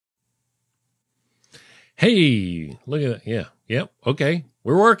Hey, look at that. Yeah. Yep. Okay.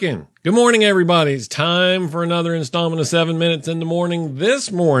 We're working. Good morning, everybody. It's time for another installment of 7 Minutes in the Morning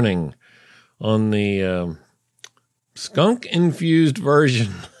this morning on the skunk-infused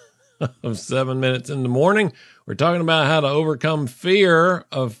version of 7 Minutes in the Morning. We're talking about how to overcome fear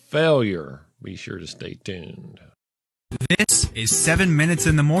of failure. Be sure to stay tuned. This is 7 Minutes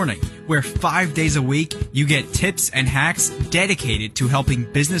in the Morning, where 5 days a week you get tips and hacks dedicated to helping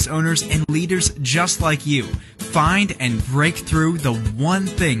business owners and leaders just like you find and break through the one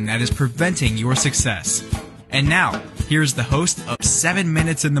thing that is preventing your success. And now, here's the host of 7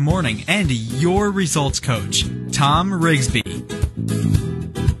 Minutes in the Morning and your results coach, Tom Rigsby.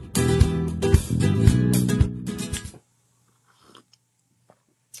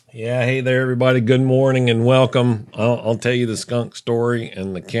 Yeah, hey there, everybody. Good morning and welcome. I'll tell you the skunk story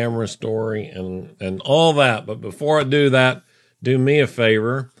and the camera story and all that. But before I do that, do me a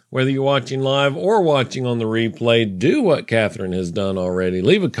favor. Whether you're watching live or watching on the replay, do what Catherine has done already.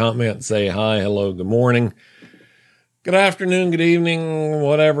 Leave a comment, say hi, hello, good morning, good afternoon, good evening,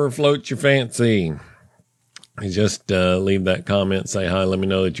 whatever floats your fancy. You just leave that comment, say hi, let me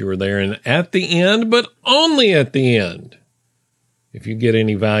know that you were there. And at the end, but only at the end, if you get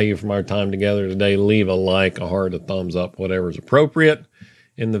any value from our time together today, leave a like, a heart, a thumbs up, whatever is appropriate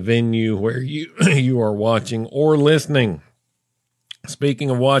in the venue where you are watching or listening. Speaking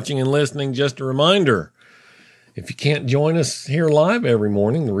of watching and listening, just a reminder, if you can't join us here live every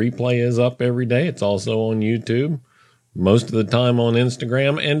morning, the replay is up every day. It's also on YouTube, most of the time on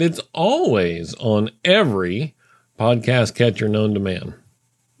Instagram, and it's always on every podcast catcher known to man,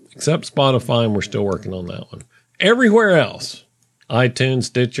 except Spotify, and we're still working on that one. Everywhere else, iTunes,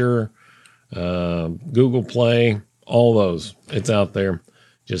 Stitcher, Google Play, all those. It's out there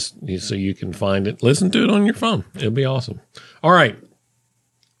just so you can find it. Listen to it on your phone. It'll be awesome. All right.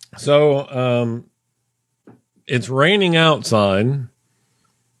 So it's raining outside.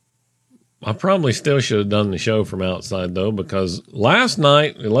 I probably still should have done the show from outside, though, because last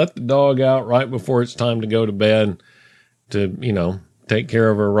night we let the dog out right before it's time to go to bed to, take care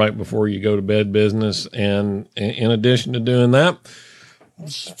of her right before you go to bed business. And in addition to doing that,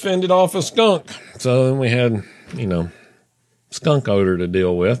 fended off a skunk. So then we had, skunk odor to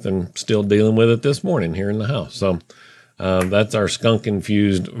deal with, and still dealing with it this morning here in the house. So that's our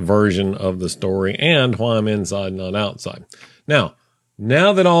skunk-infused version of the story and why I'm inside, not outside. Now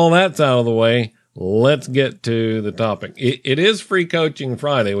that all that's out of the way, let's get to the topic. It is Free Coaching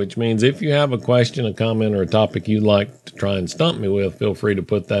Friday, which means if you have a question, a comment, or a topic you'd like to try and stump me with, feel free to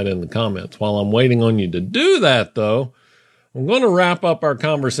put that in the comments. While I'm waiting on you to do that, though, I'm going to wrap up our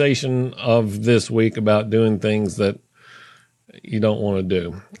conversation of this week about doing things that you don't want to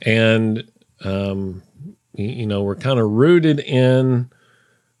do. And, we're kind of rooted in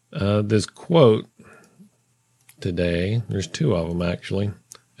this quote today. There's two of them, actually,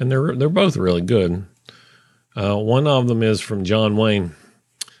 and they're both really good. One of them is from John Wayne.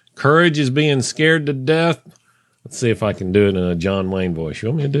 Courage is being scared to death. Let's see if I can do it in a John Wayne voice. You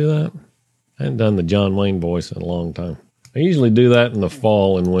want me to do that? I haven't done the John Wayne voice in a long time. I usually do that in the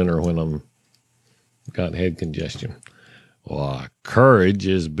fall and winter when I'm got head congestion. Well, courage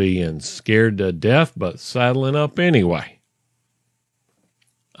is being scared to death, but saddling up anyway.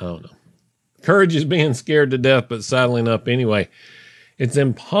 I don't know. Courage is being scared to death, but saddling up anyway. It's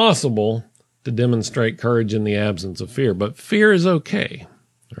impossible to demonstrate courage in the absence of fear, but fear is okay,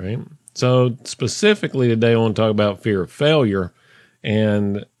 right? So specifically today, I want to talk about fear of failure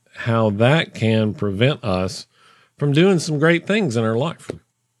and how that can prevent us from doing some great things in our life.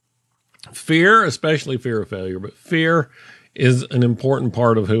 Fear, especially fear of failure, but fear is an important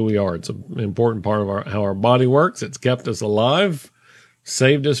part of who we are. It's an important part of how our body works. It's kept us alive,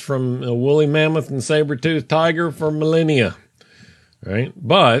 saved us from a woolly mammoth and saber-toothed tiger for millennia, right?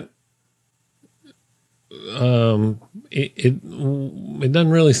 But it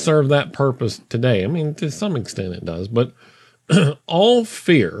doesn't really serve that purpose today. I mean, to some extent it does, but all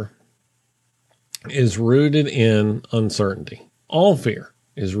fear is rooted in uncertainty. All fear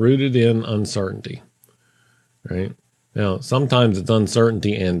is rooted in uncertainty, right? Now, sometimes it's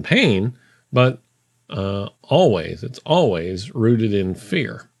uncertainty and pain, but it's always rooted in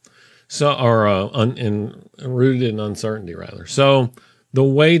fear. So, rooted in uncertainty, rather. So, the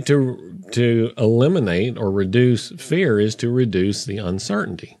way to eliminate or reduce fear is to reduce the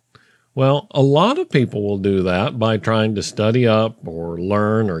uncertainty. Well, a lot of people will do that by trying to study up or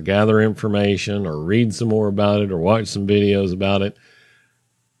learn or gather information or read some more about it or watch some videos about it.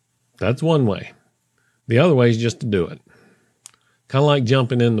 That's one way. The other way is just to do it. Kind of like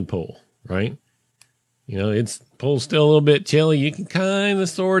jumping in the pool, right? It's pool's still a little bit chilly. You can kind of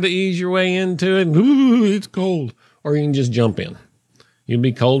sort of ease your way into it. Ooh, it's cold. Or you can just jump in. You'll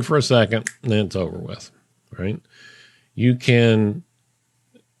be cold for a second, and then it's over with, right? You can,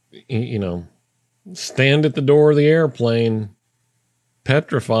 stand at the door of the airplane,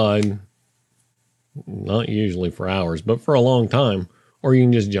 petrified, not usually for hours, but for a long time, or you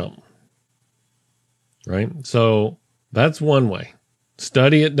can just jump, right? So that's one way.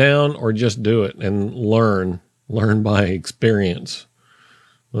 Study it down or just do it and learn by experience.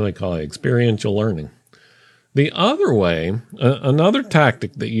 What do they call it? Experiential learning. The other way, another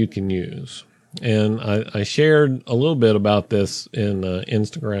tactic that you can use, and I shared a little bit about this in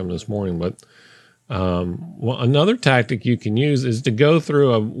Instagram this morning, but another tactic you can use is to go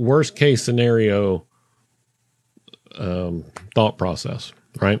through a worst case scenario thought process,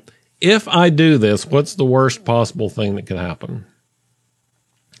 right? If I do this, what's the worst possible thing that could happen?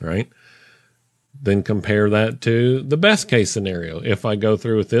 Right? Then compare that to the best case scenario. If I go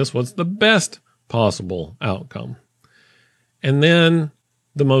through with this, what's the best possible outcome? And then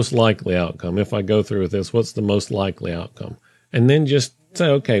the most likely outcome. If I go through with this, what's the most likely outcome? And then just say,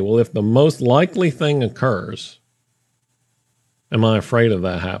 okay, well, if the most likely thing occurs, am I afraid of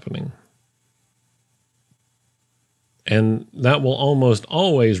that happening? And that will almost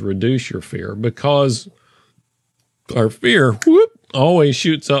always reduce your fear, because our fear always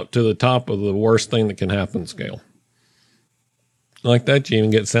shoots up to the top of the worst thing that can happen scale. Like that, you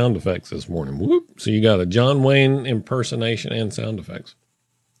even get sound effects this morning. Whoop. So you got a John Wayne impersonation and sound effects.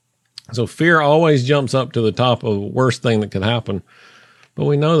 So fear always jumps up to the top of the worst thing that could happen. But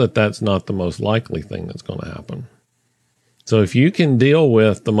we know that that's not the most likely thing that's going to happen. So if you can deal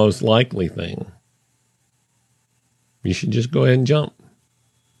with the most likely thing, you should just go ahead and jump.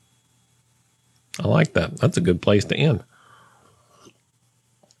 I like that. That's a good place to end.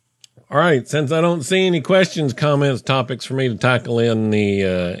 All right. Since I don't see any questions, comments, topics for me to tackle in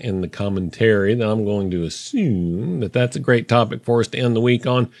the commentary, then I'm going to assume that that's a great topic for us to end the week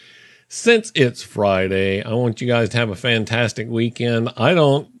on. Since it's Friday, I want you guys to have a fantastic weekend. I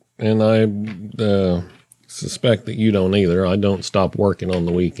don't, and I suspect that you don't either. I don't stop working on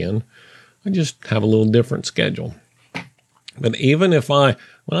the weekend. I just have a little different schedule. But even if when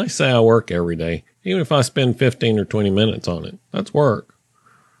I say I work every day, even if I spend 15 or 20 minutes on it, that's work,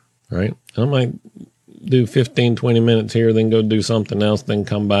 right? I might do 15, 20 minutes here, then go do something else, then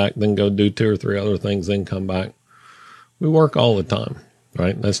come back, then go do 2 or 3 other things, then come back. We work all the time,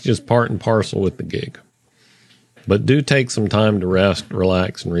 right? That's just part and parcel with the gig. But do take some time to rest,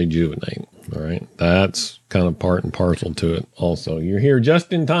 relax, and rejuvenate, all right? That's kind of part and parcel to it also. You're here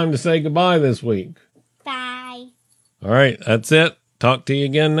just in time to say goodbye this week. Bye. All right, that's it. Talk to you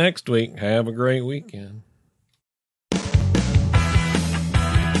again next week. Have a great weekend.